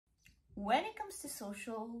When it comes to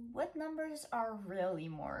social, what numbers are really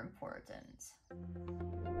more important?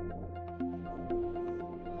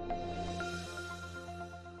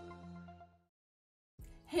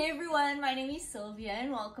 Hey everyone, my name is Sylvia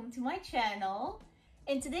and welcome to my channel.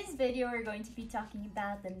 In today's video, we're going to be talking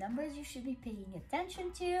about the numbers you should be paying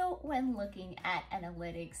attention to when looking at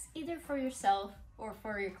analytics, either for yourself or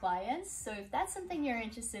for your clients. So if that's something you're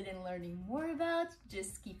interested in learning more about,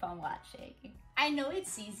 just keep on watching. I know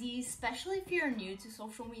it's easy, especially if you're new to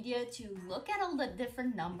social media, to look at all the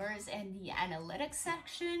different numbers in the analytics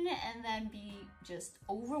section and then be just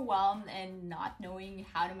overwhelmed and not knowing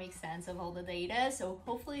how to make sense of all the data. So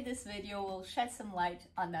hopefully this video will shed some light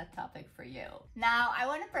on that topic for you. Now, I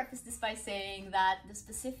want to preface this by saying that the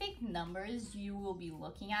specific numbers you will be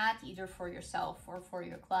looking at, either for yourself or for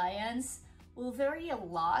your clients, will vary a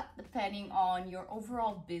lot depending on your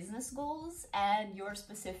overall business goals and your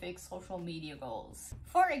specific social media goals.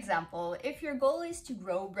 For example, if your goal is to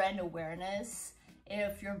grow brand awareness,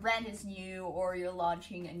 if your brand is new or you're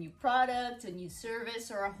launching a new product, a new service,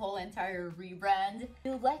 or a whole entire rebrand,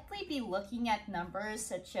 you'll likely be looking at numbers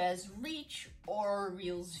such as reach or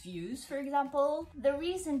Reels views, for example. The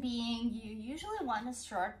reason being, you usually want to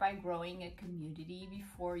start by growing a community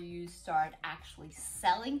before you start actually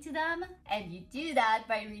selling to them. And you do that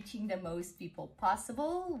by reaching the most people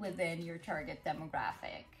possible within your target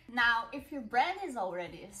demographic. Now, if your brand is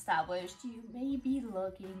already established, you may be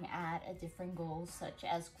looking at a different goal such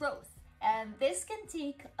as growth. And this can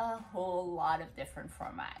take a whole lot of different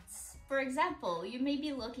formats. For example, you may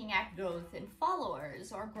be looking at growth in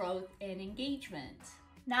followers or growth in engagement.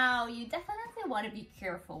 Now, you definitely want to be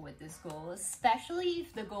careful with this goal, especially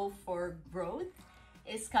if the goal for growth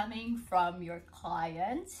is coming from your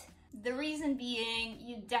client. The reason being,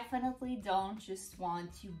 you definitely don't just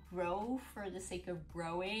want to grow for the sake of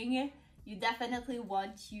growing. You definitely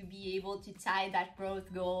want to be able to tie that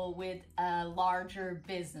growth goal with a larger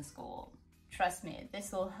business goal. Trust me,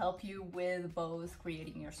 this will help you with both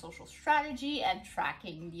creating your social strategy and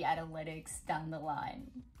tracking the analytics down the line.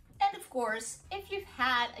 And of course, if you've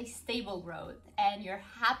had a stable growth and you're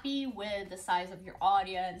happy with the size of your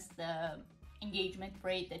audience, the engagement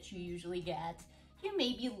rate that you usually get, you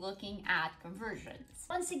may be looking at conversions.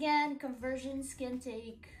 Once again, conversions can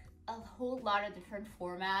take a whole lot of different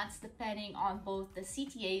formats depending on both the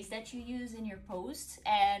CTAs that you use in your posts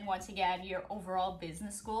and, once again, your overall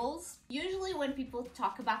business goals. Usually when people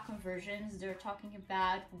talk about conversions, they're talking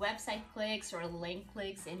about website clicks or link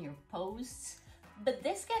clicks in your posts, but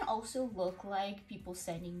this can also look like people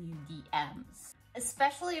sending you DMs.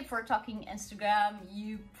 Especially if we're talking Instagram,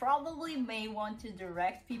 you probably may want to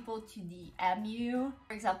direct people to DM you,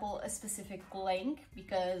 for example, a specific link,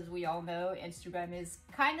 because we all know Instagram is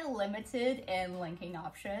kind of limited in linking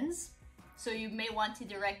options. So you may want to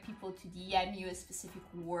direct people to DM you a specific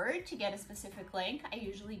word to get a specific link. I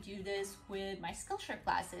usually do this with my Skillshare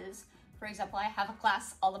classes. For example, I have a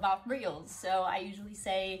class all about Reels. So I usually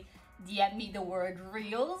say, DM me the word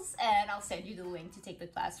Reels and I'll send you the link to take the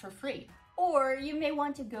class for free. Or you may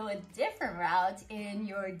want to go a different route in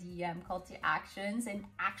your DM call to actions and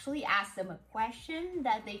actually ask them a question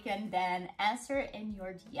that they can then answer in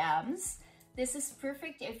your DMs. This is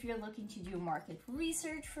perfect if you're looking to do market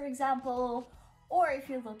research, for example, or if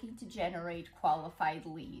you're looking to generate qualified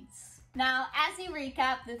leads. Now, as a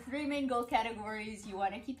recap, the three main goal categories you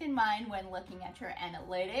want to keep in mind when looking at your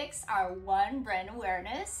analytics are 1, brand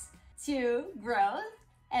awareness, 2, growth,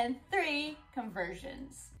 and 3,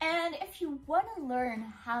 conversions. And if you want to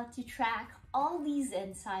learn how to track all these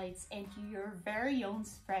insights into your very own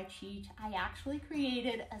spreadsheet, I actually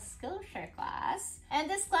created a Skillshare class. And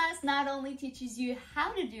this class not only teaches you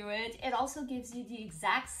how to do it, it also gives you the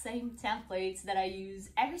exact same templates that I use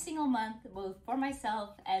every single month, both for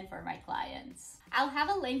myself and for my clients. I'll have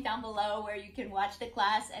a link down below where you can watch the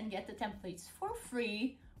class and get the templates for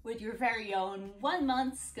free with your very own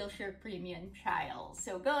 1-month Skillshare Premium trial.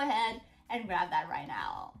 So go ahead and grab that right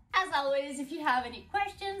now. As always, if you have any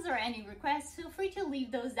questions or any requests, feel free to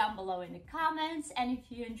leave those down below in the comments. And if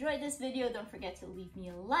you enjoyed this video, don't forget to leave me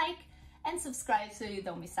a like and subscribe so you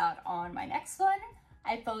don't miss out on my next one.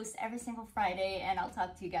 I post every single Friday and I'll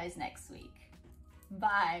talk to you guys next week.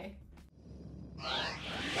 Bye.